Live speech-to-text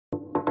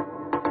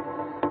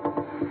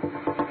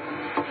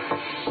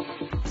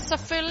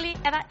Selvfølgelig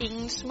er der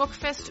ingen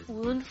Smukfest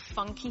uden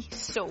funky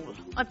soul.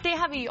 Og det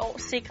har vi i år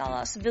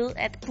sikret os ved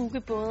at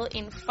booke både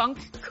en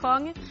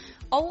funk-konge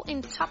og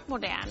en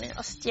topmoderne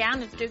og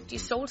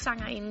stjernedygtig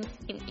soulsangerinde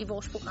ind i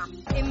vores program.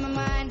 In my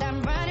mind, I'm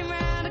running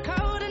around a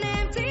cold and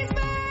empty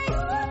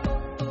space.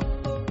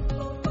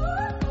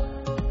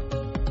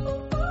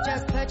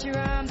 Just put your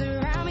arms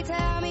around me,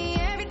 tell me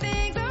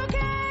everything's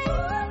okay.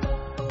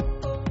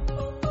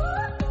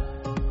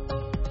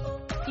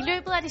 I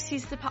løbet af de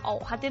sidste par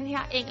år har den her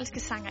engelske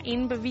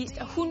sangerinde bevist,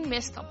 at hun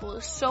mestrer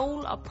både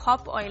soul og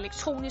pop og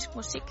elektronisk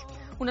musik.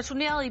 Hun har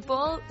turneret i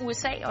både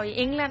USA og i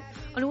England,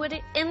 og nu er det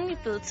endelig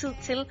blevet tid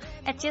til,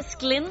 at Jess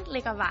Glynne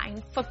lægger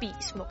vejen forbi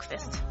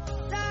Smukfest.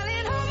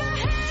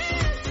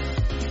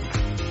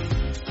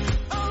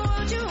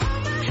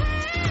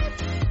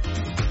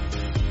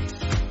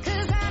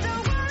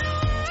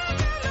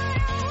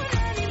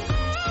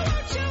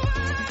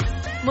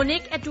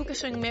 Monique, at du kan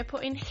synge med på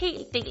en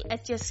hel del af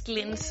Jess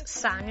Glynnes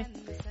sange.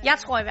 Jeg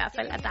tror i hvert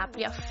fald, at der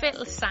bliver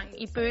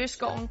fællessang i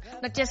Bøgeskoven,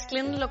 når Jess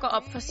Glynne lukker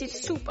op for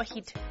sit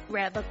superhit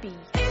Rather Be.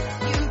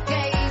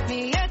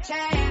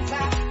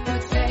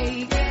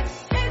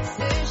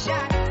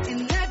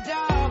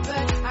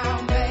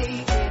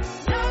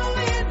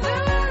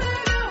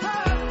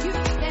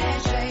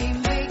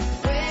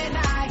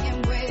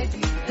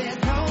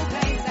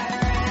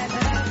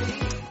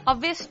 Og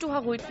hvis du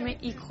har rytme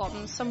i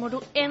kroppen, så må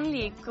du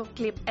endelig ikke gå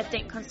glip af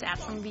den koncert,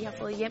 som vi har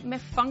fået hjem med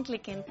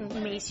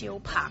funklegenden Maceo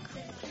Park.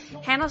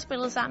 Han har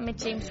spillet sammen med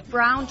James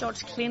Brown,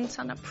 George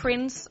Clinton og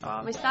Prince,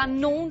 og hvis der er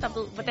nogen, der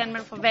ved, hvordan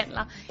man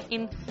forvandler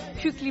en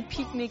hyggelig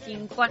picnic i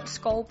en grøn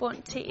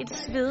skovbund til et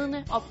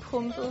svedende og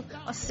pumpet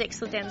og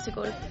sexet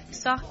dansegulv,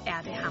 så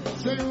er det ham.